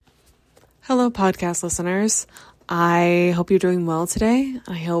Hello, podcast listeners. I hope you're doing well today.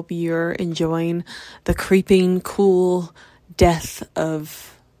 I hope you're enjoying the creeping, cool death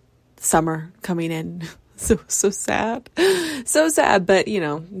of summer coming in. So sad. So sad, but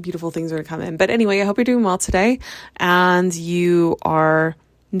beautiful things are going to come in. But anyway, I hope you're doing well today and you are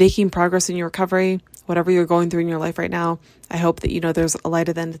making progress in your recovery, whatever you're going through in your life right now. I hope that there's a light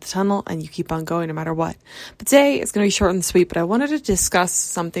at the end of the tunnel and you keep on going no matter what. But today it's going to be short and sweet, but I wanted to discuss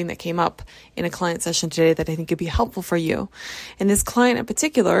something that came up in a client session today that I think could be helpful for you. And this client in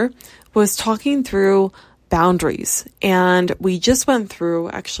particular was talking through boundaries. And we just went through,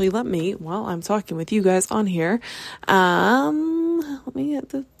 while I'm talking with you guys on here, we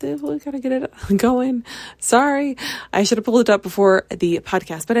gotta get it going. Sorry. I should have pulled it up before the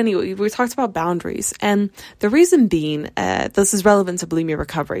podcast. But anyway, we talked about boundaries. And the reason being, this is relevant to bulimia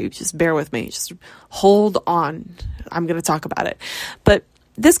recovery. Just bear with me. Just hold on. I'm going to talk about it. But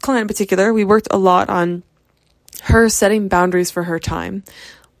this client in particular, we worked a lot on her setting boundaries for her time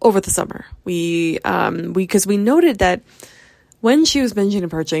over the summer. Because we noted that when she was binging and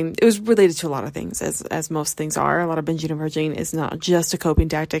purging, it was related to a lot of things, as most things are. A lot of binging and purging is not just a coping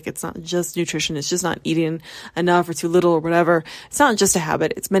tactic. It's not just nutrition. It's just not eating enough or too little or whatever. It's not just a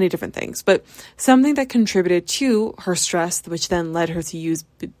habit. It's many different things. But something that contributed to her stress, which then led her to use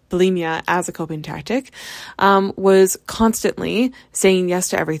bulimia as a coping tactic, was constantly saying yes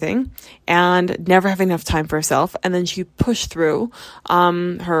to everything and never having enough time for herself. And then she pushed through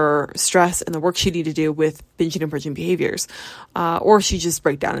her stress and the work she needed to do with binging and purging behaviors. Or she just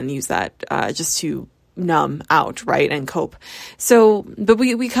break down and use that just to numb out, right, and cope. So, but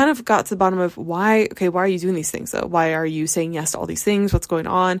we kind of got to the bottom of why are you doing these things though? Why are you saying yes to all these things? What's going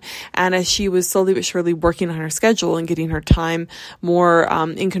on? And as she was slowly but surely working on her schedule and getting her time more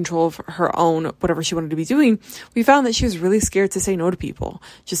in control of her own, whatever she wanted to be doing, we found that she was really scared to say no to people,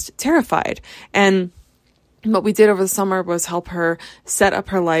 just terrified. And what we did over the summer was help her set up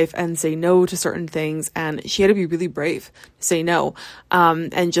her life and say no to certain things. And she had to be really brave to say no.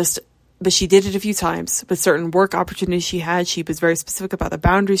 But she did it a few times with certain work opportunities she had. She was very specific about the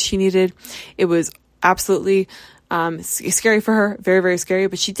boundaries she needed. It was absolutely scary for her, very, very scary,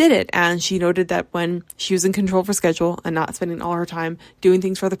 but she did it. And she noted that when she was in control of her schedule and not spending all her time doing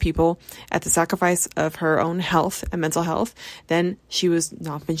things for other people at the sacrifice of her own health and mental health, then she was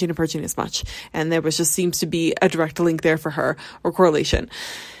not binging and purging as much. And there seems to be a direct link there for her, or correlation.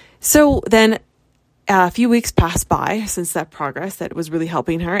 So then a few weeks passed by since that progress that was really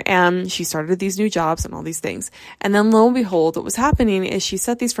helping her, and she started these new jobs and all these things. And then lo and behold, what was happening is she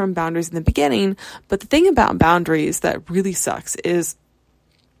set these firm boundaries in the beginning, but the thing about boundaries that really sucks is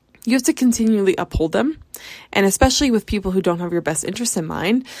you have to continually uphold them. And especially with people who don't have your best interests in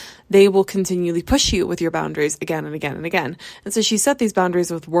mind, they will continually push you with your boundaries again and again and again. And so she set these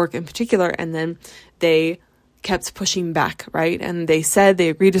boundaries with work in particular, and then they kept pushing back, right? And they said they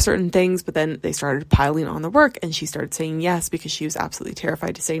agreed to certain things, but then they started piling on the work, and she started saying yes because she was absolutely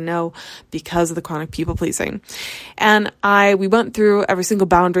terrified to say no because of the chronic people pleasing. And we went through every single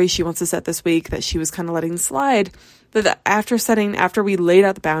boundary she wants to set this week that she was kind of letting slide. But after we laid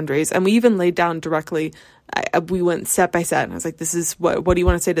out the boundaries, and we even laid down directly, we went step by step, and I was like, this is what do you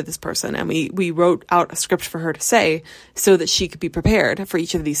want to say to this person? And we wrote out a script for her to say so that she could be prepared for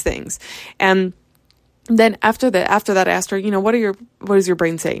each of these things. And then after that, I asked her, what is your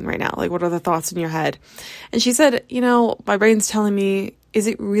brain saying right now? Like, what are the thoughts in your head? And she said, my brain's telling me, is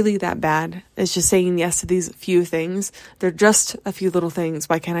it really that bad? It's just saying yes to these few things. They're just a few little things.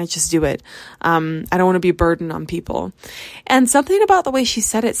 Why can't I just do it? I don't want to be a burden on people. And something about the way she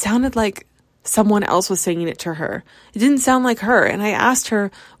said it sounded like someone else was saying it to her. It didn't sound like her. And I asked her,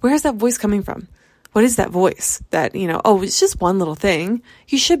 where's that voice coming from? What is that voice that, it's just one little thing.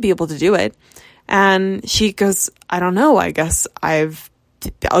 You should be able to do it. And she goes, I don't know. I guess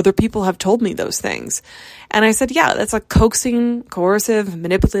other people have told me those things. And I said, yeah, that's a coaxing, coercive,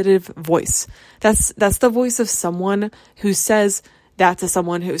 manipulative voice. That's the voice of someone who says that to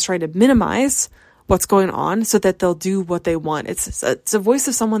someone who is trying to minimize what's going on so that they'll do what they want. It's a voice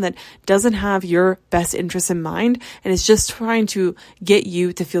of someone that doesn't have your best interests in mind and is just trying to get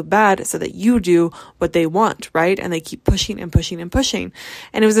you to feel bad so that you do what they want, right? And they keep pushing and pushing and pushing.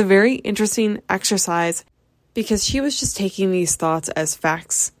 And it was a very interesting exercise because she was just taking these thoughts as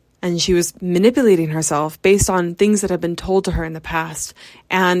facts, and she was manipulating herself based on things that have been told to her in the past.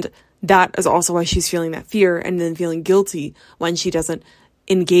 And that is also why she's feeling that fear and then feeling guilty when she doesn't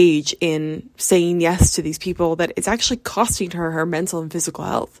engage in saying yes to these people, that it's actually costing her mental and physical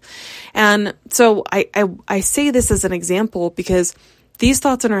health. And so I say this as an example because These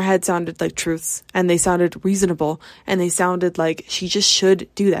thoughts in her head sounded like truths, and they sounded reasonable, and they sounded like she just should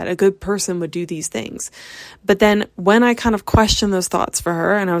do that. A good person would do these things. But then when I kind of questioned those thoughts for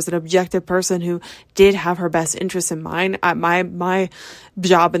her, and I was an objective person who did have her best interests in mind, my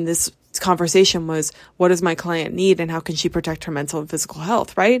job in this conversation was, what does my client need and how can she protect her mental and physical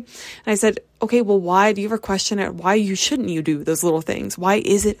health, right? And I said, okay, well, why do you ever question it? Why shouldn't you do those little things? Why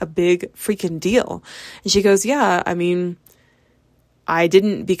is it a big freaking deal? And she goes, yeah, I mean, I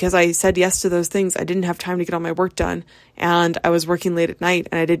didn't, because I said yes to those things. I didn't have time to get all my work done, and I was working late at night,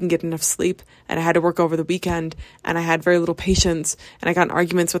 and I didn't get enough sleep, and I had to work over the weekend, and I had very little patience, and I got in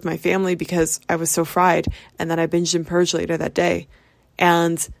arguments with my family because I was so fried, and then I binged and purged later that day.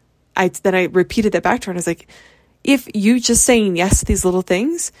 And then I repeated that back to her, and I was like, if you just saying yes to these little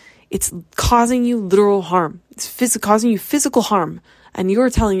things, it's causing you literal harm. It's causing you physical harm, and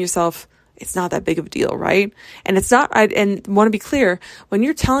you're telling yourself, it's not that big of a deal, right? And it's not, and want to be clear, when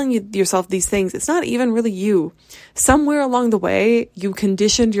you're telling yourself these things, it's not even really you. Somewhere along the way, you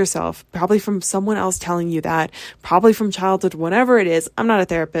conditioned yourself, probably from someone else telling you that, probably from childhood, whatever it is. I'm not a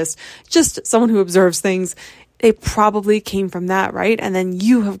therapist, just someone who observes things. It probably came from that, right? And then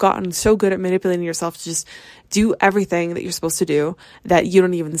you have gotten so good at manipulating yourself to just do everything that you're supposed to do that you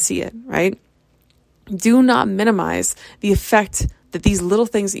don't even see it, right? Do not minimize the effect that these little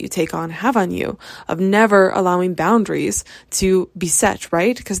things that you take on have on you, of never allowing boundaries to be set,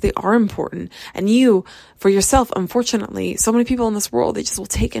 right? Because they are important. And you, for yourself, unfortunately, so many people in this world, they just will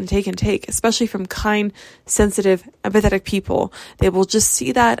take and take and take, especially from kind, sensitive, empathetic people. They will just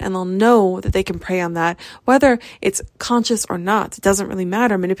see that and they'll know that they can prey on that, whether it's conscious or not. It doesn't really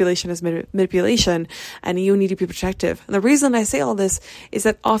matter. Manipulation is manipulation, and you need to be protective. And the reason I say all this is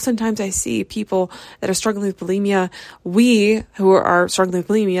that oftentimes I see people that are struggling with bulimia. We who are struggling with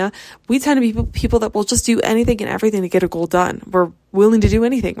bulimia, we tend to be people that will just do anything and everything to get a goal done. We're willing to do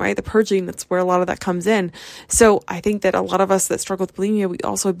anything, right? The purging, that's where a lot of that comes in. So I think that a lot of us that struggle with bulimia, we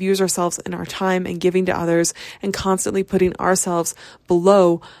also abuse ourselves in our time and giving to others and constantly putting ourselves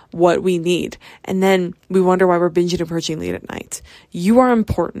below what we need. And then we wonder why we're binging and purging late at night. You are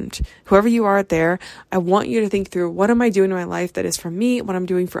important. Whoever you are out there, I want you to think through, what am I doing in my life that is for me, what I'm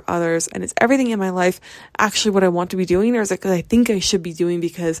doing for others? And is everything in my life actually what I want to be doing? Or is it because I think I should be doing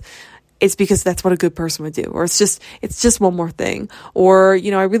because that's what a good person would do, or it's just one more thing, or,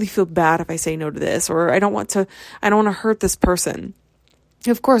 I really feel bad if I say no to this, or I don't want to hurt this person.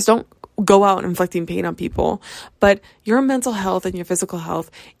 Of course, don't go out inflicting pain on people, but your mental health and your physical health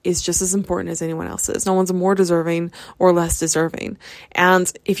is just as important as anyone else's. No one's more deserving or less deserving.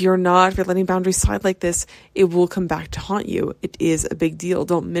 And if you're letting boundaries slide like this, it will come back to haunt you. It is a big deal.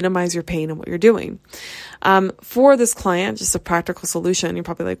 Don't minimize your pain and what you're doing. For this client, just a practical solution. You're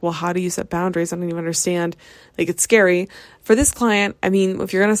probably like, well, how do you set boundaries? I don't even understand. Like, it's scary. For this client, I mean,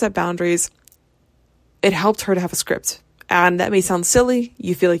 if you're going to set boundaries, it helped her to have a script. And that may sound silly.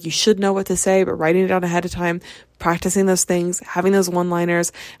 You feel like you should know what to say, but writing it down ahead of time, practicing those things, having those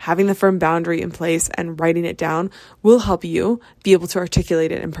one-liners, having the firm boundary in place and writing it down will help you be able to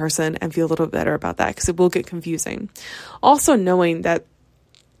articulate it in person and feel a little better about that, because it will get confusing. Also, knowing that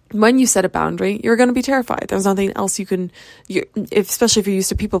when you set a boundary, you're going to be terrified. There's nothing else especially if you're used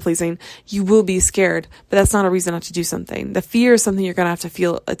to people pleasing, you will be scared, but that's not a reason not to do something. The fear is something you're going to have to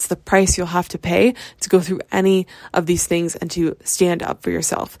feel. It's the price you'll have to pay to go through any of these things and to stand up for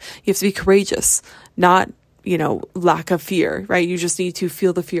yourself. You have to be courageous, not lack of fear, right? You just need to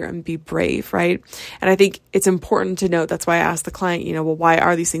feel the fear and be brave, right? And I think it's important to note, that's why I asked the client, well, why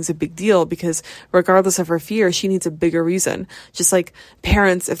are these things a big deal? Because regardless of her fear, she needs a bigger reason. Just like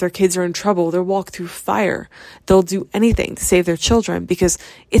parents, if their kids are in trouble, they'll walk through fire. They'll do anything to save their children because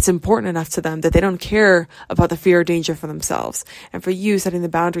it's important enough to them that they don't care about the fear or danger for themselves. And for you, setting the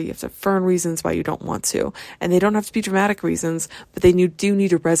boundary, you have to have firm reasons why you don't want to. And they don't have to be dramatic reasons, but they do need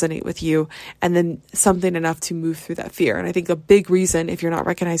to resonate with you, and then something enough to move through that fear. And I think a big reason, if you're not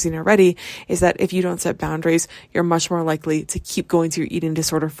recognizing it already, is that if you don't set boundaries, you're much more likely to keep going to your eating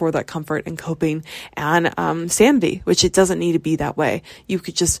disorder for that comfort and coping and sanity, which it doesn't need to be that way. You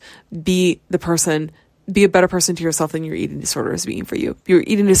could just be a better person to yourself than your eating disorder is being for you. Your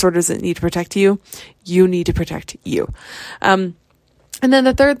eating disorder doesn't need to protect you. You need to protect you. And then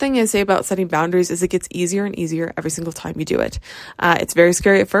the third thing I say about setting boundaries is it gets easier and easier every single time you do it. It's very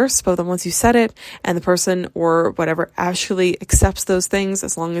scary at first, but then once you set it and the person or whatever actually accepts those things,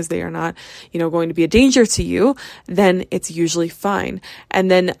 as long as they are not, going to be a danger to you, then it's usually fine. And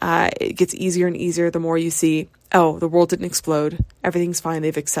then it gets easier and easier the more you see oh, the world didn't explode, everything's fine,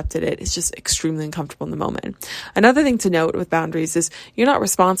 they've accepted it. It's just extremely uncomfortable in the moment. Another thing to note with boundaries is you're not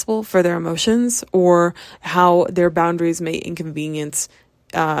responsible for their emotions or how their boundaries may inconvenience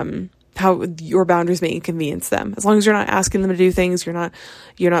how your boundaries may inconvenience them. As long as you're not asking them to do things, you're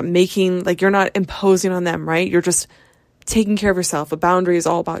not imposing on them, right? You're just taking care of yourself. A boundary is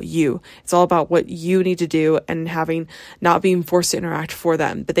all about you. It's all about what you need to do and not being forced to interact for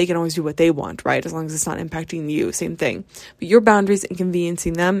them, but they can always do what they want, right? As long as it's not impacting you, same thing. But your boundaries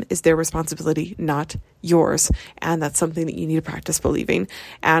inconveniencing them is their responsibility, not yours. And that's something that you need to practice believing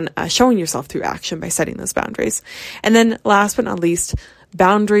and showing yourself through action by setting those boundaries. And then last but not least,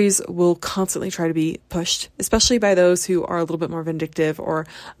 boundaries will constantly try to be pushed, especially by those who are a little bit more vindictive or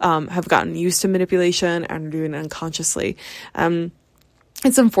have gotten used to manipulation and are doing it unconsciously.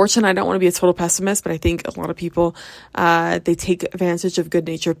 It's unfortunate. I don't want to be a total pessimist, but I think a lot of people, they take advantage of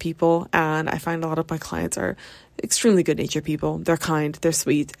good-natured people. And I find a lot of my clients are extremely good-natured people. They're kind, they're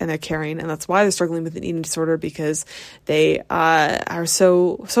sweet, and they're caring. And that's why they're struggling with an eating disorder, because they are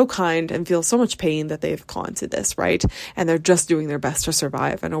so kind and feel so much pain that they've gone to this, right? And they're just doing their best to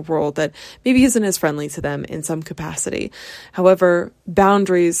survive in a world that maybe isn't as friendly to them in some capacity. However,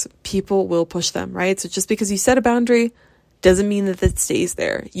 boundaries, people will push them, right? So just because you set a boundary doesn't mean that it stays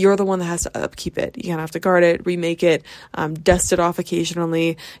there. You're the one that has to upkeep it. You have to guard it, remake it, dust it off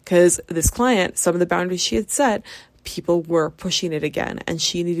occasionally, because this client, some of the boundaries she had set, people were pushing it again, and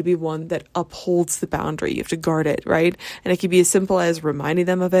she needed to be one that upholds the boundary. You have to guard it, right? And it could be as simple as reminding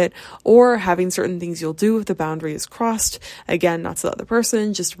them of it, or having certain things you'll do if the boundary is crossed. Again, not to the other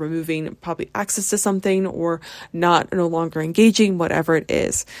person, just removing probably access to something, or no longer engaging, whatever it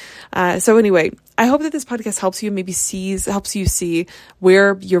is. So anyway, I hope that this podcast helps you helps you see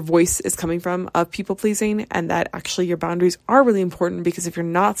where your voice is coming from of people pleasing, and that actually your boundaries are really important, because if you're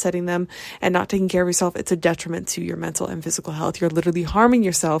not setting them and not taking care of yourself, it's a detriment to your mental and physical health. You're literally harming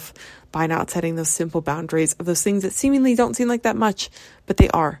yourself by not setting those simple boundaries of those things that seemingly don't seem like that much, but they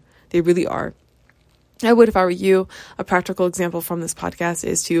are. They really are. I would, if I were you, a practical example from this podcast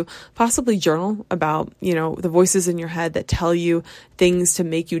is to possibly journal about, the voices in your head that tell you things to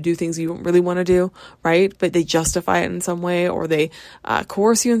make you do things you don't really want to do, right? But they justify it in some way, or they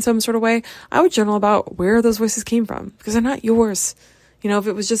coerce you in some sort of way. I would journal about where those voices came from, because they're not yours. If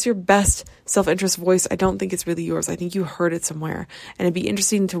it was just your best self-interest voice, I don't think it's really yours. I think you heard it somewhere, and it'd be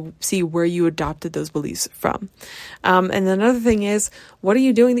interesting to see where you adopted those beliefs from. And another thing is, what are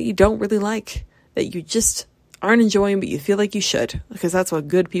you doing that you don't really like, that you just aren't enjoying, but you feel like you should, because that's what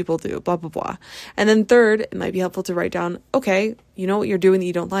good people do, blah, blah, blah. And then third, it might be helpful to write down, okay, you know what you're doing that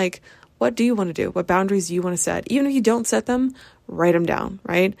you don't like. What do you want to do? What boundaries do you want to set? Even if you don't set them, write them down,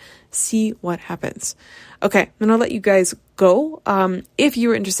 right? See what happens. Okay, I'm going to let you guys go. If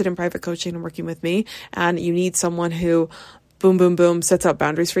you're interested in private coaching and working with me, and you need someone who boom, boom, boom, sets out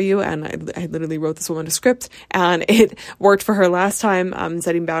boundaries for you. And I literally wrote this woman a script, and it worked for her last time,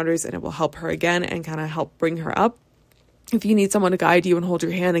 setting boundaries, and it will help her again and kind of help bring her up. If you need someone to guide you and hold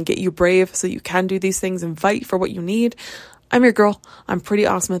your hand and get you brave so you can do these things and fight for what you need, I'm your girl. I'm pretty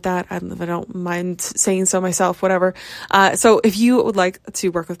awesome at that. I don't mind saying so myself, whatever. So if you would like to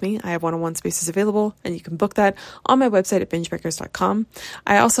work with me, I have one-on-one spaces available, and you can book that on my website at bingebreakers.com.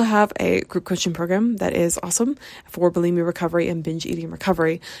 I also have a group coaching program that is awesome for bulimia recovery and binge eating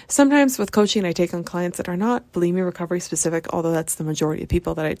recovery. Sometimes with coaching, I take on clients that are not bulimia recovery specific, although that's the majority of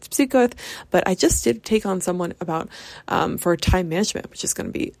people that I speak with. But I just did take on someone about for time management, which is going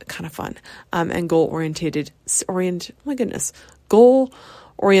to be kind of fun, and goal-oriented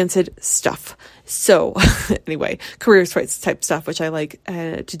stuff. So anyway, career type stuff, which I like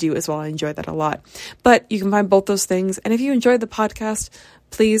to do as well. I enjoy that a lot. But you can find both those things. And if you enjoyed the podcast,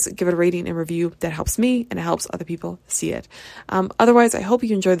 please give it a rating and review. That helps me, and it helps other people see it. Otherwise, I hope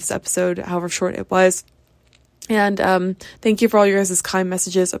you enjoyed this episode, however short it was. And thank you for all your guys' kind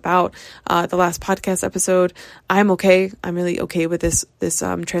messages about the last podcast episode. I'm okay. I'm really okay with this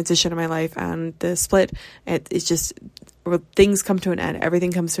transition in my life and the split. It's just, things come to an end.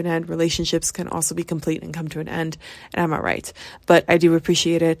 Everything comes to an end. Relationships can also be complete and come to an end. And I'm all right. But I do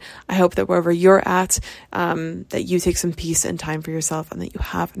appreciate it. I hope that wherever you're at, that you take some peace and time for yourself, and that you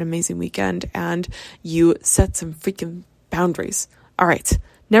have an amazing weekend, and you set some freaking boundaries. All right.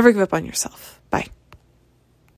 Never give up on yourself. Bye.